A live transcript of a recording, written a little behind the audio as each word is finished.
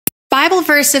Bible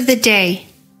verse of the day,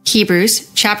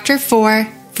 Hebrews chapter 4,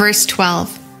 verse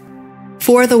 12.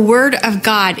 For the word of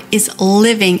God is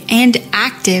living and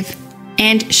active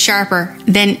and sharper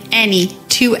than any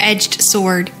two-edged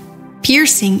sword,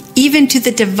 piercing even to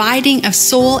the dividing of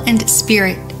soul and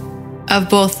spirit, of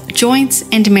both joints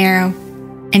and marrow,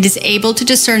 and is able to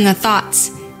discern the thoughts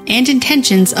and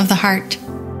intentions of the heart.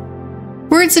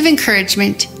 Words of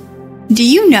encouragement. Do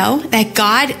you know that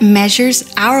God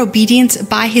measures our obedience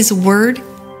by His word?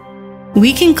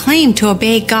 We can claim to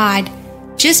obey God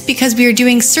just because we are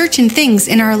doing certain things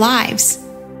in our lives.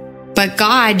 But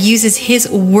God uses His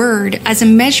word as a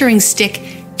measuring stick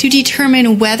to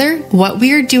determine whether what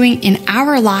we are doing in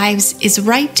our lives is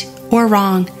right or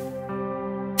wrong.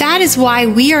 That is why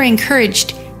we are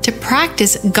encouraged to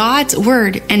practice God's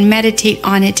word and meditate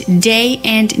on it day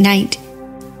and night.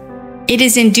 It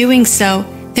is in doing so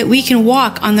that we can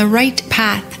walk on the right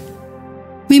path.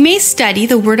 We may study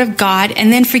the Word of God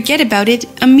and then forget about it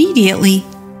immediately.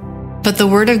 But the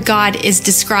Word of God is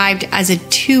described as a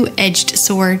two-edged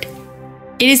sword.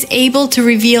 It is able to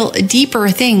reveal deeper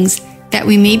things that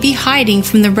we may be hiding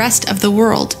from the rest of the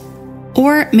world,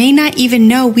 or may not even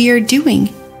know we are doing.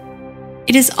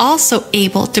 It is also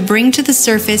able to bring to the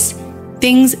surface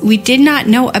things we did not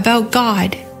know about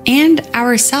God and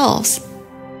ourselves.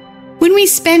 When we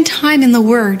spend time in the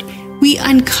Word, we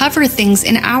uncover things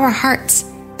in our hearts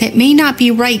that may not be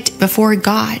right before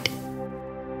God.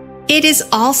 It is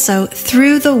also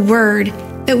through the Word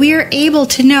that we are able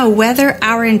to know whether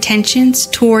our intentions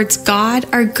towards God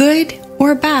are good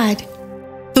or bad.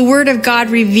 The Word of God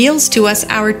reveals to us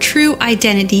our true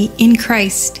identity in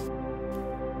Christ.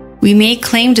 We may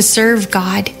claim to serve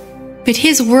God, but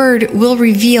His Word will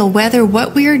reveal whether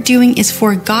what we are doing is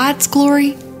for God's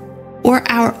glory or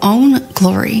our own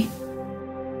glory.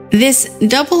 This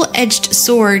double-edged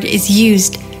sword is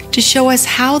used to show us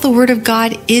how the Word of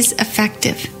God is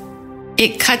effective.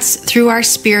 It cuts through our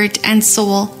spirit and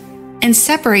soul and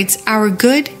separates our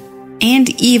good and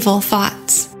evil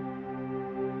thoughts.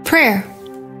 Prayer.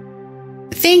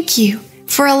 Thank you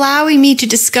for allowing me to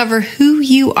discover who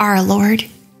you are, Lord.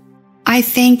 I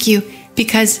thank you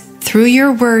because through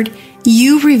your word,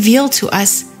 you reveal to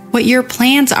us what your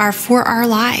plans are for our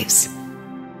lives.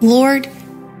 Lord,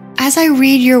 as I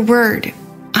read your word,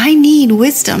 I need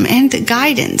wisdom and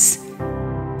guidance.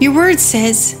 Your word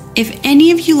says, if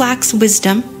any of you lacks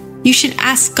wisdom, you should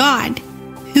ask God,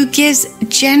 who gives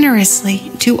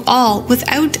generously to all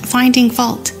without finding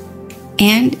fault,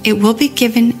 and it will be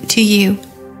given to you.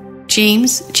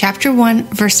 James chapter 1,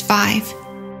 verse 5.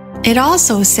 It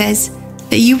also says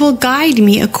that you will guide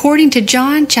me according to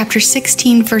John chapter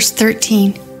 16, verse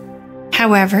 13.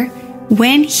 However,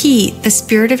 when He, the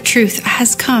Spirit of truth,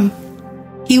 has come,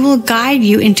 He will guide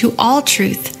you into all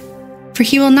truth, for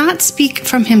He will not speak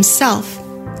from Himself,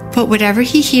 but whatever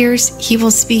He hears, He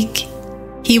will speak.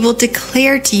 He will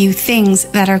declare to you things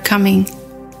that are coming.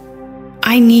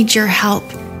 I need your help,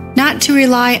 not to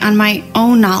rely on my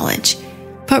own knowledge,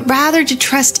 but rather to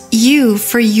trust you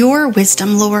for your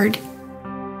wisdom, Lord.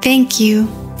 Thank you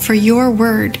for your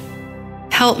word.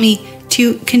 Help me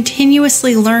to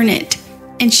continuously learn it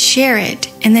and share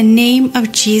it in the name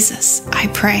of Jesus, I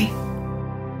pray.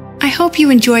 I hope you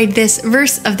enjoyed this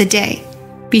verse of the day.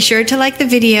 Be sure to like the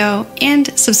video and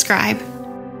subscribe.